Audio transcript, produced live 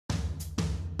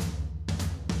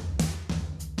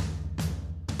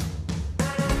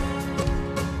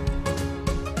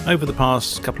Over the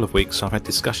past couple of weeks I've had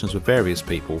discussions with various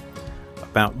people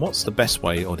about what's the best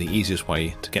way or the easiest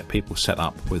way to get people set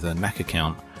up with a Knack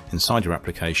account inside your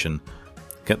application,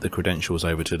 get the credentials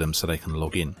over to them so they can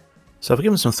log in. So I've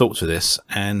given some thought to this,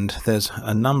 and there's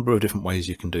a number of different ways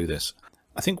you can do this.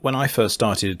 I think when I first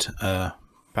started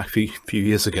back a few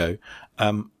years ago,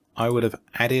 I would have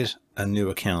added a new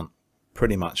account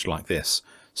pretty much like this.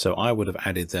 So I would have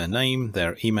added their name,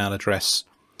 their email address,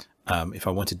 if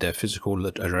I wanted their physical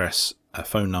address, a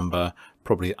phone number,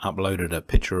 probably uploaded a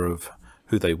picture of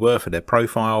who they were for their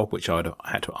profile, which I would have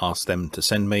had to ask them to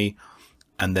send me,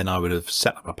 and then I would have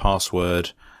set up a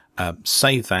password,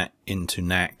 saved that into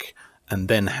Knack, and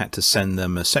then had to send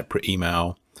them a separate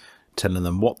email telling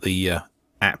them what the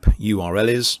app URL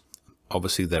is,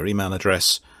 obviously their email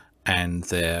address and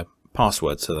their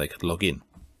password so they could log in.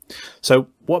 So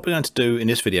what we're going to do in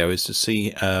this video is to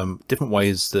see different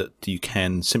ways that you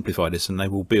can simplify this and they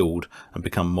will build and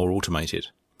become more automated.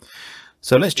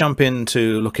 So let's jump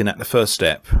into looking at the first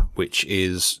step, which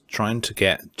is trying to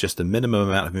get just the minimum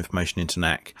amount of information into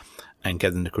Knack and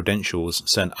get them the credentials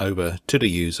sent over to the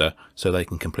user so they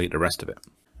can complete the rest of it.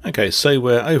 Okay, so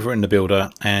we're over in the builder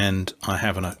and I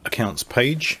have an accounts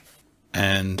page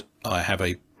and I have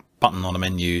a button on a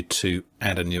menu to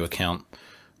add a new account,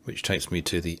 which takes me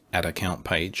to the add account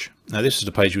page. Now this is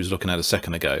the page we was looking at a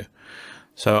second ago.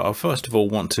 So I first of all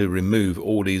want to remove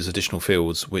all these additional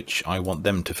fields which I want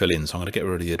them to fill in. So I'm going to get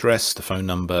rid of the address, the phone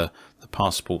number, the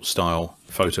passport style,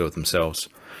 photo of themselves.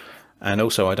 And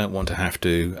also I don't want to have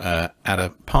to add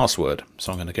a password.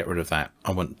 So I'm going to get rid of that.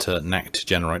 I want Knack to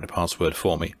generate a password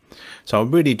for me. So I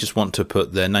really just want to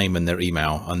put their name and their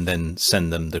email and then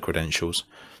send them the credentials.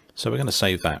 So we're going to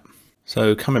save that.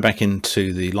 So coming back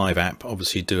into the live app,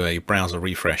 obviously do a browser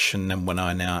refresh, and then when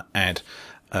I now add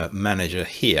manager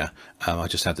here, I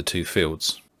just have the two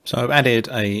fields. So I've added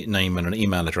a name and an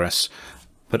email address,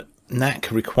 but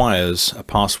Knack requires a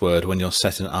password when you're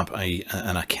setting up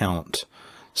an account.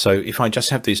 So if I just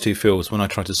have these two fields, when I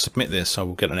try to submit this, I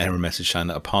will get an error message saying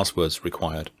that a password's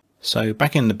required. So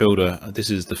back in the builder, this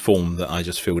is the form that I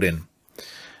just filled in.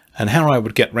 And how I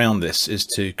would get around this is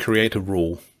to create a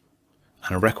rule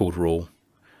and a record rule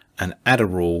and add a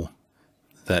rule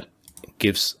that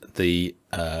gives the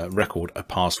record a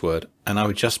password, and I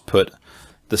would just put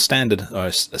the standard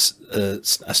a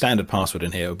standard password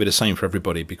in here. It will be the same for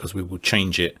everybody because we will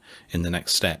change it in the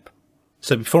next step.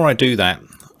 So before I do that,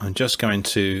 I'm just going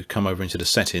to come over into the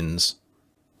settings.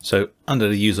 So under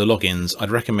the user logins,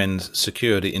 I'd recommend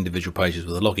secure the individual pages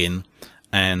with a login,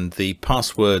 and the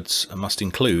passwords must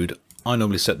include, I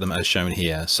normally set them as shown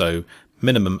here, so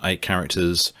minimum 8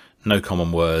 characters, no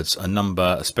common words, a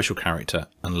number, a special character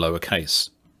and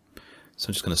lowercase. So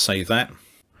I'm just going to save that.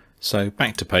 So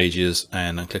back to pages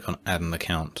and I click on add an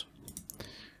account.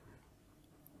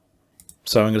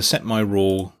 So I'm going to set my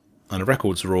rule, and the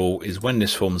records rule is when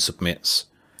this form submits,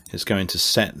 it's going to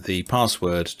set the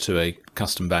password to a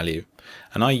custom value.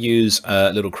 And I use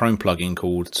a little Chrome plugin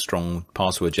called Strong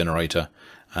Password Generator,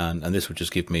 and this will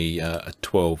just give me a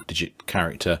 12-digit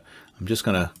character. I'm just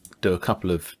going to do a couple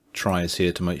of tries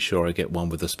here to make sure I get one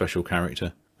with a special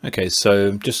character. Okay, so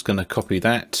I'm just going to copy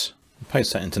that,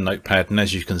 paste that into Notepad, and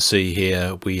as you can see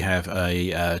here we have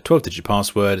a 12-digit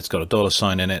password. It's got a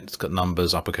 $sign in it, it's got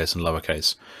numbers, uppercase and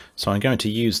lowercase. So I'm going to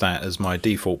use that as my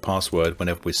default password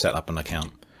whenever we set up an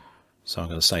account. So I'm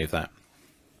going to save that.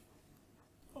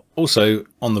 Also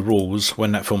on the rules,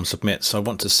 when that form submits, I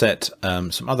want to set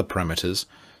some other parameters.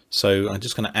 So I'm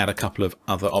just going to add a couple of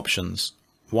other options.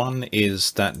 One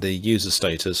is that the user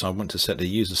status, I want to set the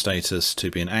user status to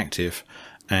be inactive,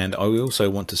 and I also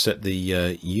want to set the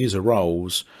user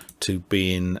roles to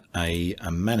be in a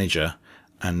manager,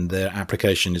 and their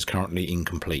application is currently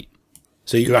incomplete.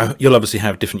 So you'll obviously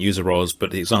have different user roles,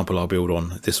 but the example I'll build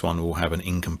on, this one will have an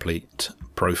incomplete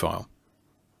profile.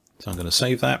 So I'm going to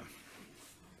save that,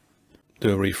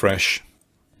 do a refresh.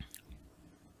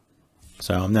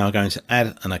 So I'm now going to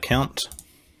add an account.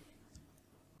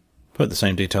 Put the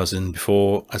same details in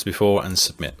as before and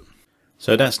submit.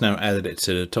 So that's now added it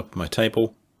to the top of my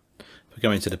table. If I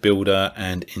go into the builder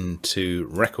and into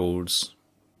records,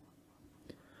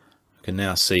 I can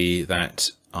now see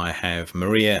that I have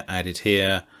Maria added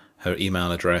here, her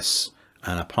email address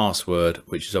and a password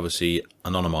which is obviously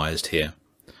anonymized here.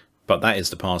 But that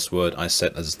is the password I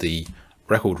set as the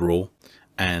record rule,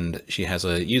 and she has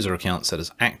a user account set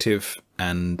as active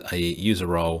and a user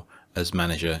role as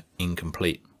manager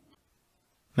incomplete.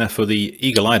 Now for the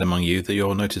eagle-eyed among you, that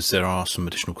you'll notice there are some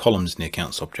additional columns in the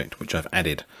accounts object which I've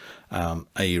added.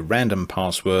 A random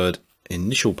password,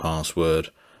 initial password,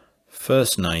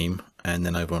 first name, and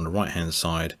then over on the right hand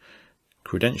side,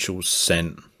 credentials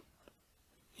sent,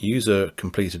 user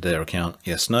completed their account,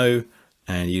 yes, no,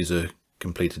 and user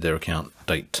completed their account,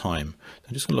 date, time.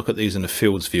 I'm just going to look at these in the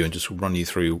fields view and just run you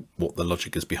through what the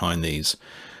logic is behind these.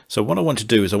 So what I want to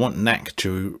do is I want Knack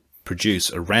to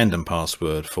produce a random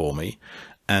password for me,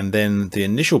 and then the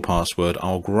initial password,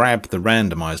 I'll grab the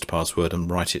randomized password and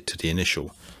write it to the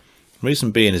initial.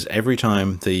 Reason being is every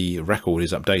time the record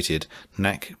is updated,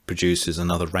 Knack produces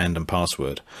another random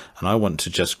password, and I want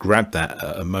to just grab that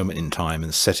at a moment in time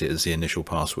and set it as the initial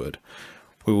password.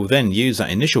 We will then use that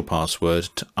initial password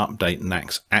to update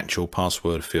Knack's actual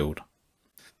password field.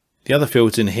 The other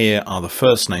fields in here are the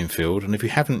first name field, and if you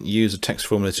haven't used a text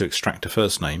formula to extract a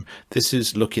first name, this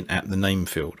is looking at the name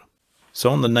field. So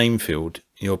on the name field,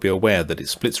 you'll be aware that it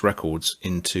splits records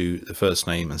into the first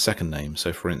name and second name.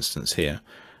 So for instance here,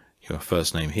 your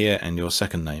first name here and your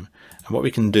second name. And what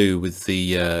we can do with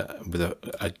the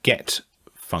a get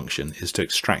function is to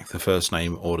extract the first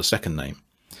name or the second name.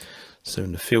 So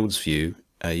in the fields view,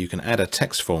 you can add a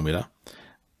text formula,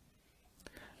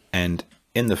 and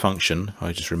in the function,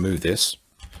 I just remove this,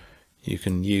 you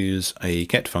can use a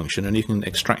get function, and you can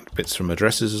extract bits from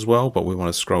addresses as well, but we want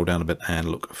to scroll down a bit and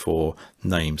look for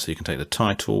names. So you can take the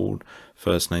title,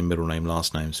 first name, middle name,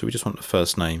 last name. So we just want the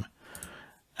first name,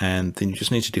 and then you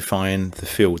just need to define the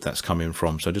field that's coming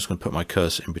from. So I'm just going to put my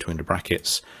cursor in between the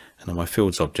brackets, and on my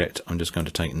fields object I'm just going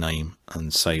to take name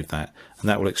and save that, and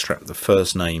that will extract the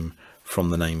first name from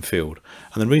the name field.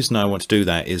 And the reason I want to do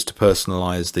that is to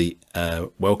personalize the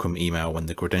welcome email when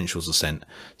the credentials are sent.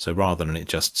 So rather than it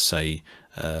just say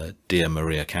Dear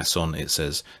Maria Casson, it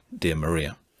says Dear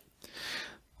Maria.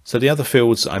 So the other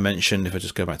fields I mentioned, if I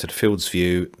just go back to the fields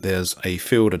view, there's a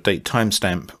field, a date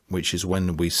timestamp, which is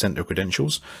when we sent the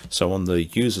credentials. So on the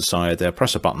user side, they'll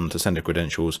press a button to send the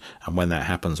credentials, and when that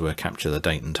happens, we'll capture the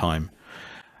date and time.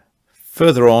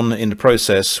 Further on in the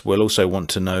process, we'll also want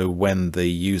to know when the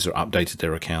user updated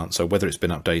their account, so whether it's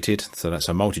been updated. So that's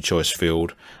a multi-choice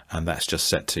field, and that's just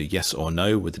set to yes or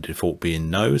no, with the default being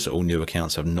no, so all new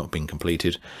accounts have not been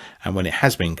completed. And when it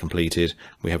has been completed,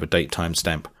 we have a date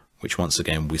timestamp, which once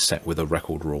again we set with a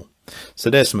record rule. So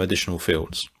there's some additional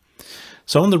fields.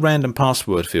 So on the random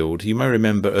password field, you may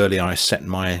remember earlier I set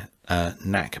my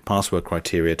Knack password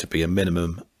criteria to be a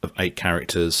minimum of 8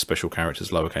 characters, special characters,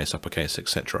 lowercase, uppercase,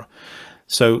 etc.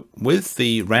 So with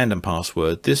the random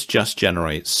password, this just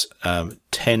generates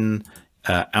 10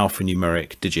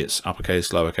 alphanumeric digits, uppercase,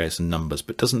 lowercase, and numbers,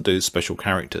 but doesn't do special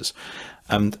characters.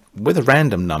 And with a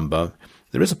random number,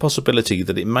 there is a possibility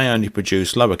that it may only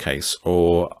produce lowercase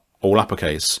or all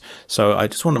uppercase. So I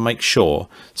just want to make sure.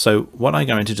 So what I'm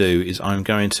going to do is I'm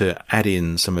going to add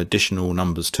in some additional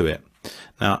numbers to it.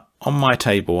 Now on my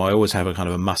table, I always have a kind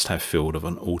of a must-have field of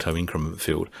an auto increment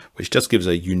field, which just gives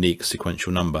a unique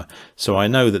sequential number. So I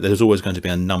know that there's always going to be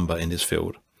a number in this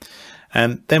field.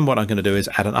 And then what I'm going to do is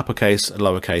add an uppercase, a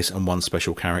lowercase, and one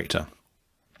special character.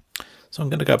 So I'm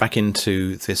going to go back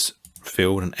into this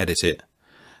field and edit it.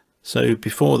 So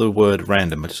before the word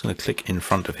random, I'm just going to click in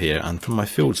front of here, and from my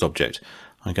fields object,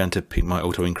 I'm going to pick my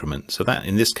auto increment. So that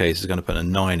in this case is going to put a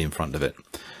 9 in front of it.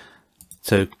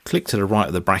 So click to the right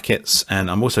of the brackets, and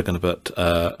I'm also going to put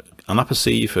an upper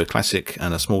C for classic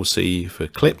and a small c for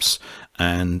clips,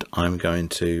 and I'm going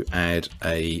to add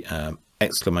a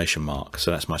exclamation mark.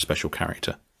 So that's my special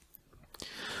character.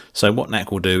 So what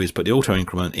Knack will do is put the auto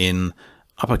increment in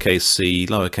uppercase C,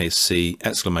 lowercase c,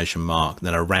 exclamation mark,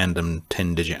 then a random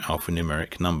 10-digit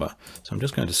alphanumeric number. So I'm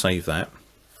just going to save that.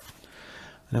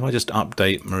 And if I just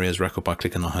update Maria's record by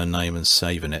clicking on her name and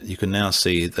saving it, you can now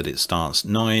see that it starts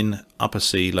 9, upper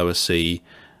C, lower c,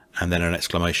 and then an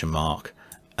exclamation mark.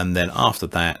 And then after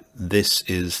that, this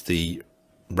is the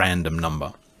random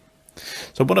number.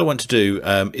 So what I want to do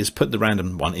is put the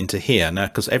random one into here. Now,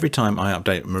 because every time I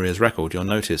update Maria's record, you'll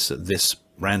notice that this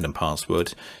random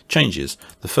password changes.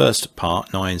 The first part,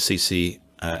 9cc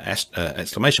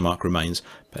exclamation mark, remains,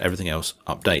 but everything else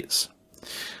updates.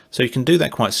 So you can do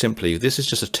that quite simply. This is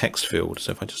just a text field.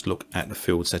 So if I just look at the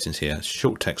field settings here,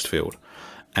 short text field,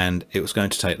 and it was going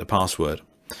to take the password.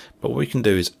 But what we can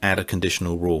do is add a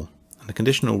conditional rule. And the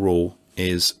conditional rule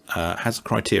is has a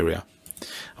criteria.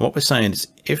 And what we're saying is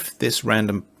if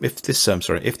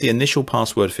the initial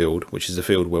password field, which is the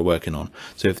field we're working on,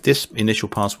 so if this initial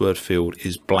password field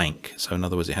is blank, so in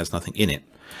other words it has nothing in it,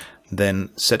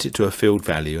 then set it to a field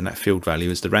value, and that field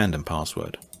value is the random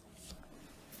password.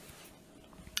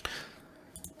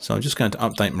 So I'm just going to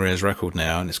update Maria's record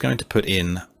now, and it's going to put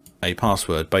in a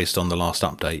password based on the last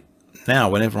update. Now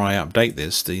whenever I update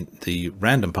this, the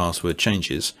random password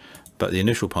changes, but the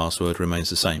initial password remains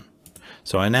the same.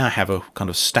 So I now have a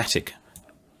kind of static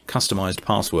customized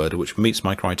password which meets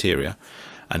my criteria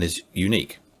and is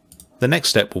unique. The next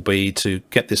step will be to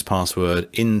get this password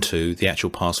into the actual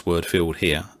password field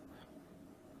here.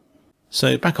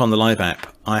 So back on the Live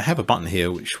app, I have a button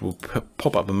here which will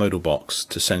pop up a modal box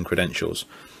to send credentials.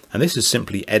 And this is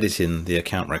simply editing the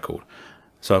account record.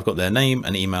 So I've got their name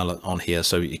and email on here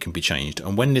so it can be changed.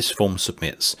 And when this form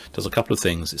submits, it does a couple of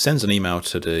things. It sends an email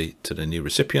to the new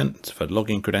recipient for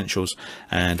login credentials,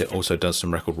 and it also does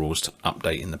some record rules to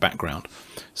update in the background.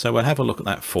 So we'll have a look at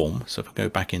that form. So if I go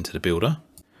back into the builder,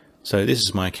 so this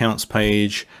is my accounts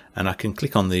page, and I can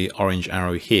click on the orange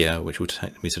arrow here, which will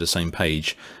take me to the same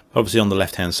page. Obviously on the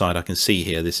left hand side, I can see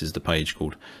here, this is the page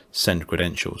called Send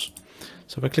Credentials.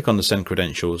 So if I click on the Send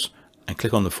Credentials and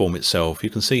click on the form itself,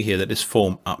 you can see here that this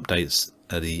form updates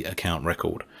the account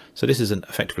record. So this is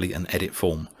effectively an edit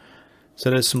form.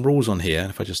 So there's some rules on here.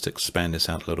 If I just expand this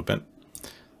out a little bit,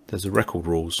 there's the record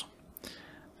rules.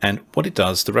 And what it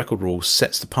does, the record rule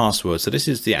sets the password. So this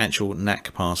is the actual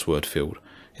Knack password field.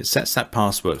 It sets that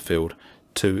password field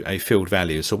to a field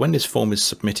value. So when this form is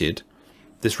submitted,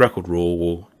 this record rule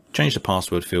will change the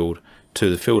password field to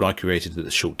the field I created with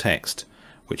the short text,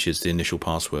 which is the initial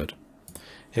password.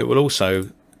 It will also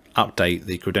update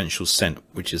the credentials sent,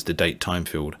 which is the date time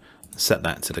field, set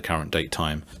that to the current date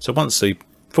time. So once the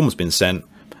form has been sent,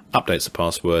 updates the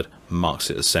password, marks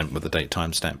it as sent with the date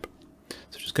time stamp.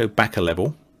 So just go back a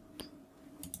level,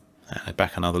 and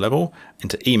back another level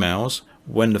into emails.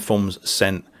 When the form's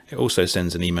sent, it also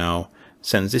sends an email,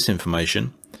 sends this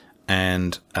information.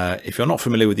 And if you're not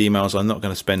familiar with emails, I'm not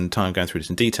going to spend time going through this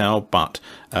in detail, but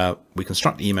we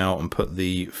construct the email and put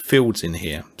the fields in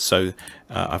here. So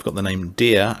I've got the name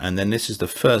Dear, and then this is the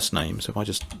first name. So if I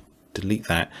just delete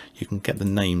that, you can get the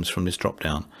names from this drop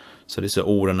down. So these are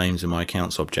all the names in my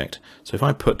accounts object. So if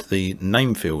I put the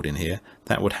name field in here,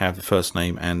 that would have the first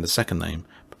name and the second name.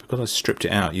 But because I stripped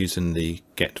it out using the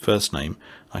get first name,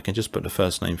 I can just put the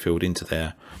first name field into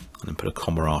there and then put a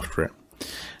comma after it.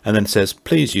 And then it says,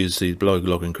 please use the below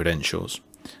login credentials.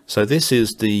 So this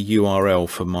is the URL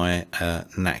for my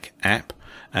Knack app,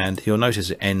 and you'll notice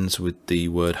it ends with the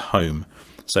word home.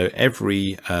 So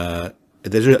every there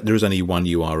is only one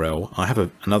URL. I have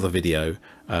another video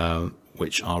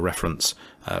which I'll reference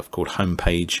called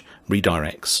homepage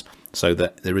redirects, so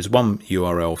that there is one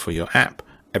URL for your app.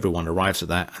 Everyone arrives at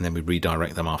that, and then we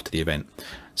redirect them after the event.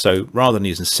 So rather than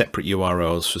using separate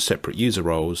URLs for separate user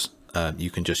roles,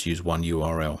 you can just use one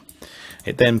URL.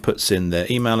 It then puts in their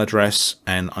email address,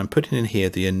 and I'm putting in here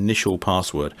the initial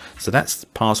password. So that's the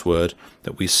password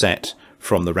that we set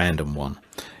from the random one.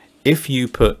 If you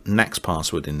put Knack's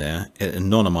password in there, it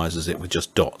anonymizes it with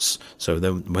just dots. So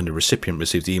then when the recipient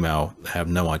receives the email, they have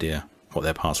no idea what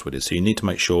their password is. So you need to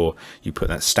make sure you put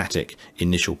that static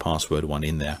initial password one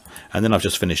in there. And then I've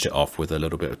just finished it off with a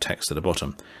little bit of text at the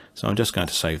bottom. So I'm just going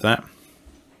to save that.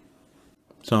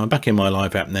 So I'm back in my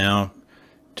Live app now,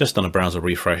 just done a browser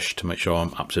refresh to make sure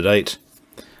I'm up to date,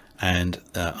 and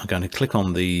I'm going to click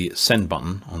on the send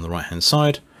button on the right hand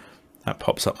side. That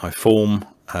pops up my form,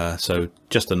 so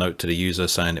just a note to the user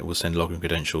saying it will send login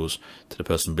credentials to the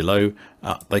person below.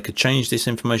 They could change this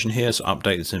information here, so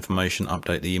update this information,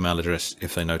 update the email address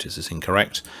if they notice it's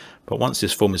incorrect. But once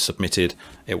this form is submitted,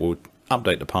 it will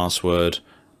update the password,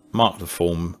 mark the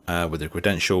form with the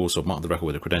credentials, or mark the record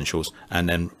with the credentials, and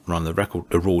then run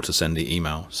the rule to send the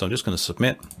email. So I'm just going to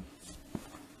submit.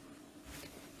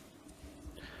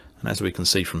 And as we can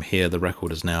see from here, the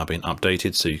record has now been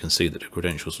updated, so you can see that the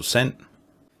credentials were sent.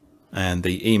 And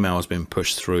the email has been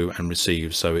pushed through and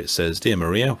received. So it says, Dear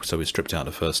Maria, so we stripped out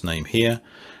the first name here.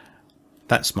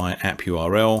 That's my app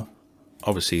URL,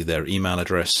 obviously their email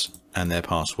address and their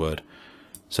password.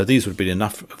 So these would be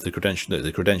enough of the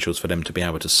credentials for them to be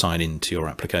able to sign into your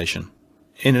application.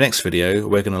 In the next video,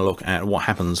 we're going to look at what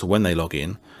happens when they log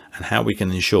in and how we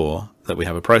can ensure that we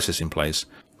have a process in place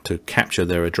to capture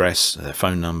their address, their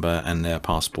phone number, and their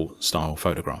passport style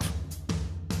photograph.